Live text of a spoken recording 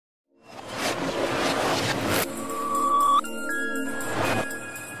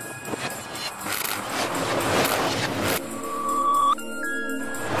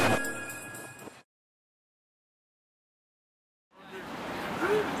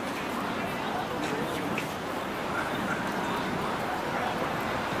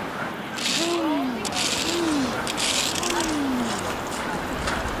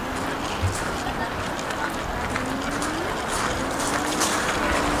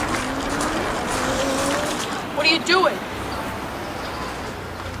you doing?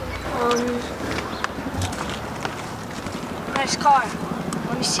 Nice car.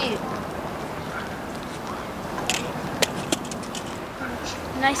 Let me see it.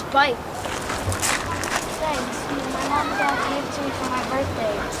 Nice bike. Thanks. My mom and dad gave it to me for my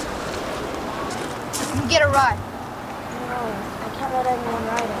birthday. You can get a ride. No, I can't let anyone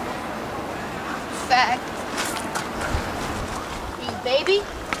ride it. Fact. You baby?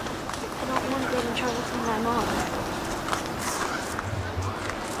 I don't want to get in trouble from my mom.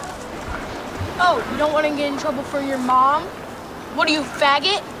 Oh, you don't want to get in trouble for your mom? What are you,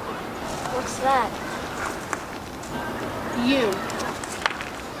 faggot? What's that? You.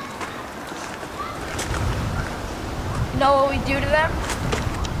 Know what we do to them?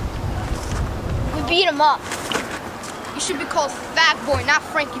 We beat them up. You should be called Fat Boy, not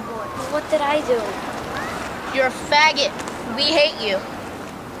Frankie Boy. What did I do? You're a faggot. We hate you.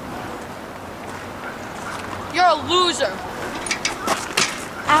 You're a loser.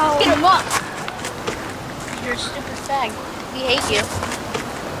 Ow. Get him up. You're a stupid fag. We hate you.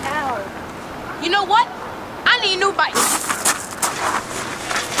 Ow. You know what? I need a new bike.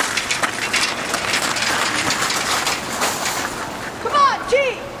 Come on, T!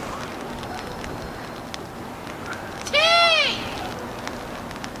 T!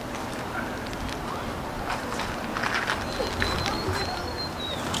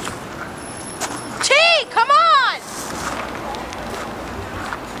 T, come on!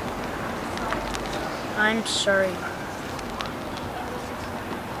 I'm sorry.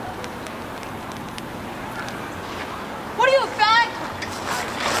 What are you, fag?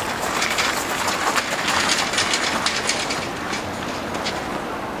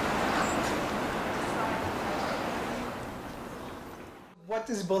 What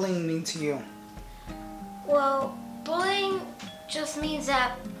does bullying mean to you? Well, bullying just means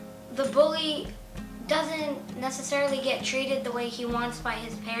that the bully doesn't necessarily get treated the way he wants by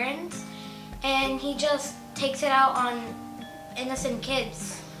his parents, and he just takes it out on innocent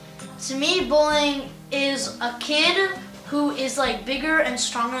kids. To me, bullying is a kid who is like bigger and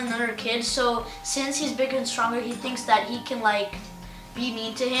stronger than other kids. So since he's bigger and stronger, he thinks that he can like be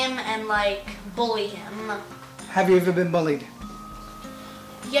mean to him and like bully him. Have you ever been bullied?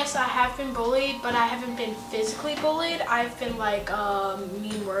 Yes, I have been bullied, but I haven't been physically bullied. I've been like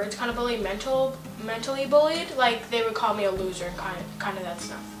mean words kind of bullied, mentally bullied. Like they would call me a loser and kind of that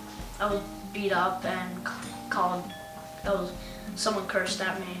stuff. I was beat up and someone cursed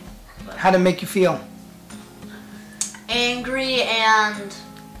at me. But How did it make you feel? angry and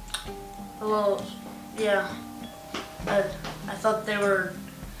well, yeah. I thought they were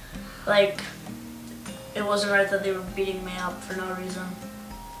like it wasn't right that they were beating me up for no reason,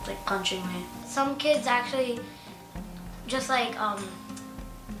 like punching me. Some kids actually just like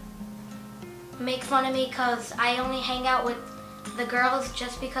make fun of me because I only hang out with the girls,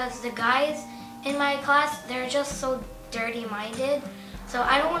 just because the guys in my class, they're just so dirty-minded. So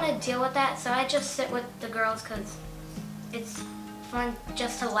I don't want to deal with that, so I just sit with the girls because it's fun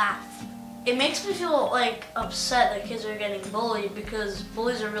just to laugh. It makes me feel like upset that kids are getting bullied because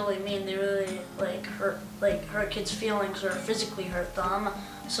bullies are really mean. They really hurt kids' feelings or physically hurt them.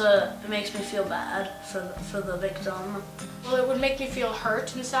 So it makes me feel bad for the victim. Well, it would make me feel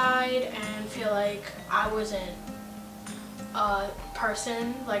hurt inside and feel like I wasn't a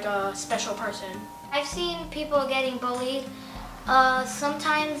person, like a special person. I've seen people getting bullied.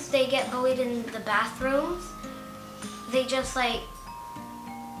 Sometimes they get bullied in the bathrooms. They just like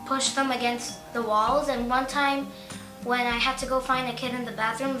push them against the walls, and one time when I had to go find a kid in the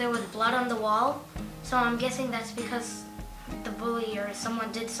bathroom, there was blood on the wall. So I'm guessing that's because the bully or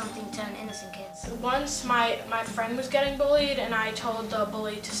someone did something to an innocent kid. Once my friend was getting bullied and I told the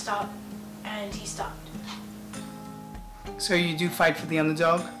bully to stop and he stopped. So you do fight for the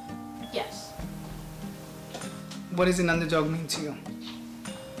underdog? Yes. What does an underdog mean to you?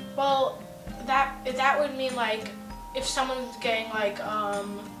 Well, that would mean like if someone's getting like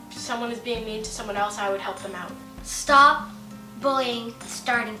someone is being mean to someone else, I would help them out. Stop bullying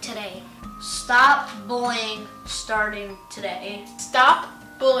starting today. Stop bullying starting today. Stop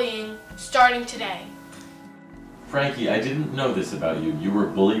bullying starting today. Frankie, I didn't know this about you. You were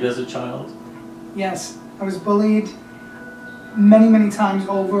bullied as a child? Yes, I was bullied many times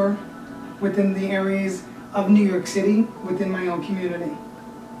over within the areas of New York City, within my own community.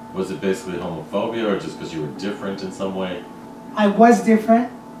 Was it basically homophobia or just because you were different in some way? I was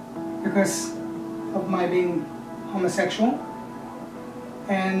different because of my being homosexual,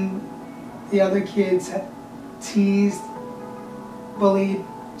 and the other kids had teased, bullied.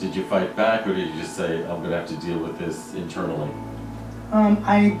 Did you fight back or did you just say, I'm going to have to deal with this internally?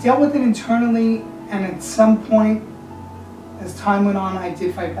 I dealt with it internally, And at some point, as time went on, I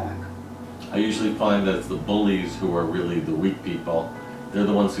did fight back. I usually find that it's the bullies who are really the weak people. They're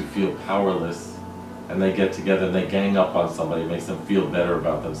the ones who feel powerless, and they get together and they gang up on somebody. It makes them feel better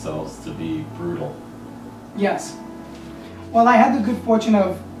about themselves to be brutal. Yes. Well, I had the good fortune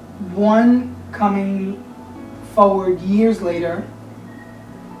of one coming forward years later,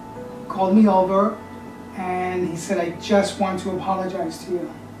 called me over, and he said, I just want to apologize to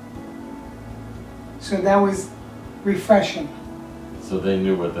you. So that was refreshing. So they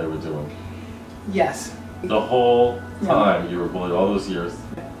knew what they were doing. Yes. The whole time you were bullied, all those years.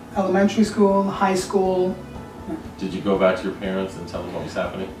 Elementary school, high school. Did you go back to your parents and tell them what was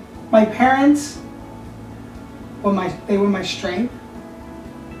happening? My parents, they were my strength,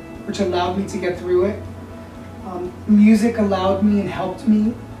 which allowed me to get through it. Music allowed me and helped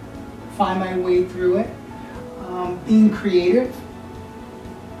me find my way through it. Being creative,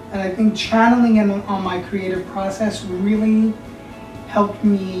 and I think channeling on my creative process really helped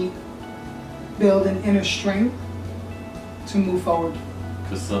me build an inner strength to move forward.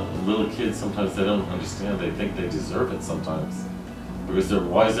 Because some little kids, sometimes they don't understand. They think they deserve it sometimes. Because they're,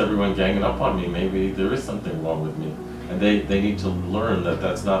 why is everyone ganging up on me? Maybe there is something wrong with me. And they need to learn that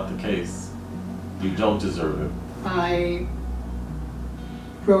that's not the case. You don't deserve it. I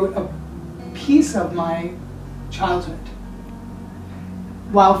wrote a piece of my childhood.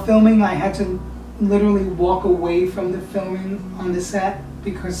 While filming, I had to literally walk away from the filming on the set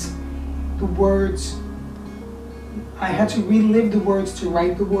because the words, I had to relive the words to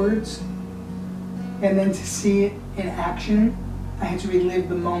write the words, and then to see it in action, I had to relive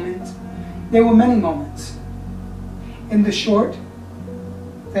the moment. There were many moments. In the short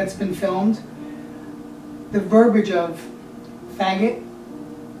that's been filmed, the verbiage of faggot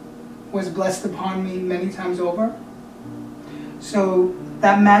was blessed upon me many times over. So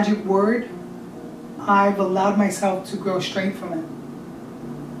that magic word, I've allowed myself to grow strength from it.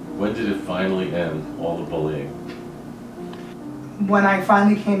 When did it finally end, all the bullying? When I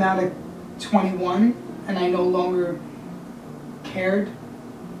finally came out at 21 and I no longer cared.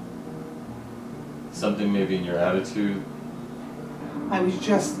 Something maybe in your attitude? I was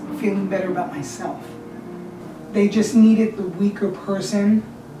just feeling better about myself. They just needed the weaker person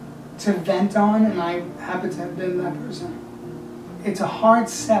to vent on, and I happen to have been that person. It's a hard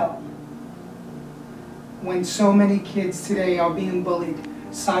sell when so many kids today are being bullied.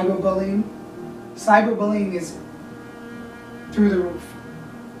 Cyberbullying. Cyberbullying is through the roof.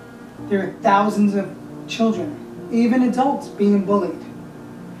 There are thousands of children, even adults, being bullied.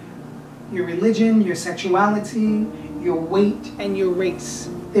 Your religion, your sexuality, your weight, and your race.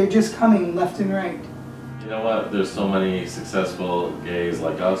 They're just coming left and right. You know what? There's so many successful gays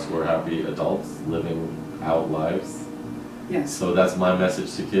like us who are happy adults living out lives. Yes. So that's my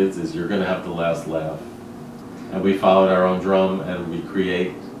message to kids, is you're going to have the last laugh. And we followed our own drum, and we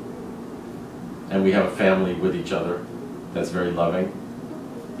create, and we have a family with each other that's very loving,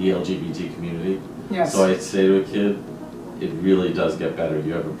 the LGBT community. Yes. So I'd say to a kid, it really does get better.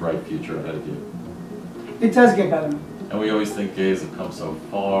 You have a bright future ahead of you. It does get better. And we always think gays have come so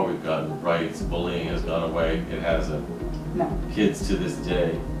far, we've gotten rights, bullying has gone away. It hasn't. No. Kids to this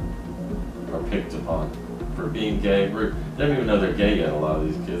day are picked upon for being gay. They don't even know they're gay yet, a lot of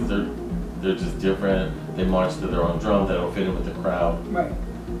these kids. They're just different. They march to their own drum. They don't fit in with the crowd. Right.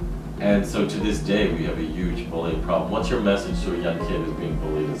 And so to this day, we have a huge bullying problem. What's your message to a young kid who's being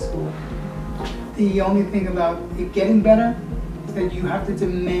bullied in school? The only thing about it getting better is that you have to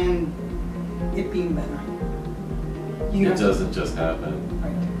demand it being better. It doesn't just happen.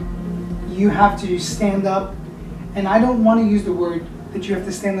 Right. You have to stand up, and I don't want to use the word that you have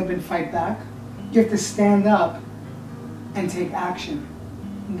to stand up and fight back. You have to stand up and take action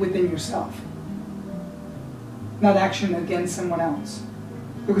within yourself, not action against someone else.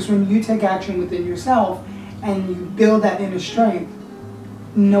 Because when you take action within yourself and you build that inner strength,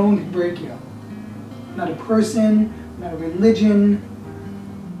 no one can break you. Not a person, not a religion,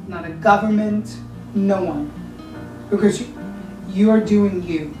 not a government, no one. Because you're doing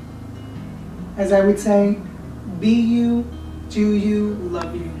you. As I would say, be you, do you,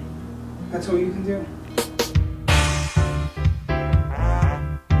 love you. That's all you can do.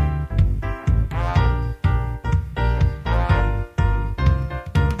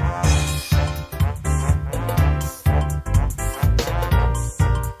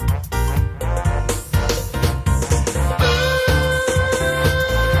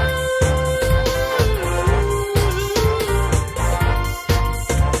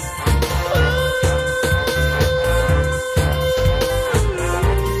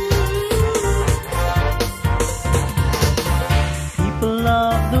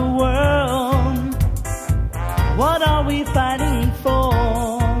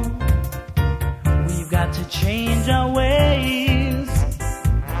 change our ways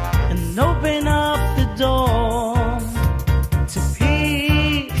and open up the door to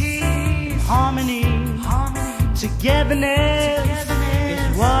peace, harmony, togetherness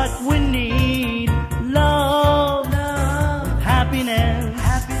is what we need. Love, happiness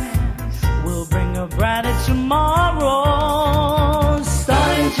will bring a brighter tomorrow.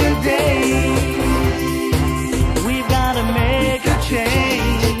 Starting today, we've got to make a change.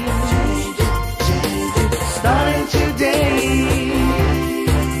 Starting today,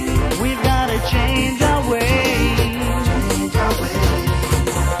 we've got to change our ways.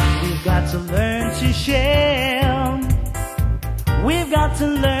 We've got to learn to share. We've got to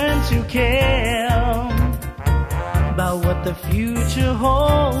learn to care about what the future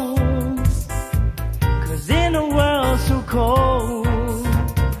holds. 'Cause in a world so cold,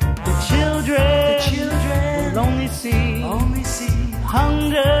 the children will only see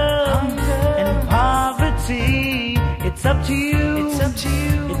hunger and poverty. It's up to you,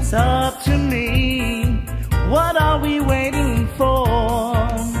 it's up to me. What are we waiting for?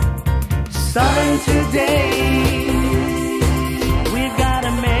 Starting today, we've got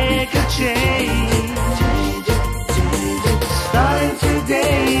to make a change. Starting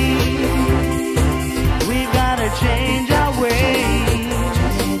today, we've got to change our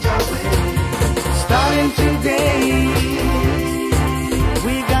ways. Starting today,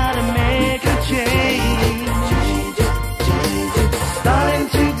 we've got to make a change. Starting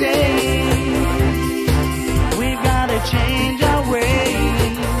today, we've got to change our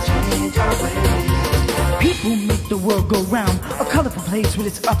ways. People make the world go round, a colorful place with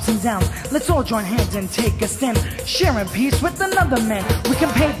its ups and downs. Let's all join hands and take a stand, sharing peace with another man. We can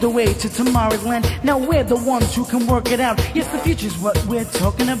pave the way to tomorrow's land. Now we're the ones who can work it out. Yes, the future's what we're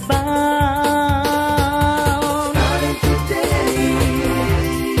talking about.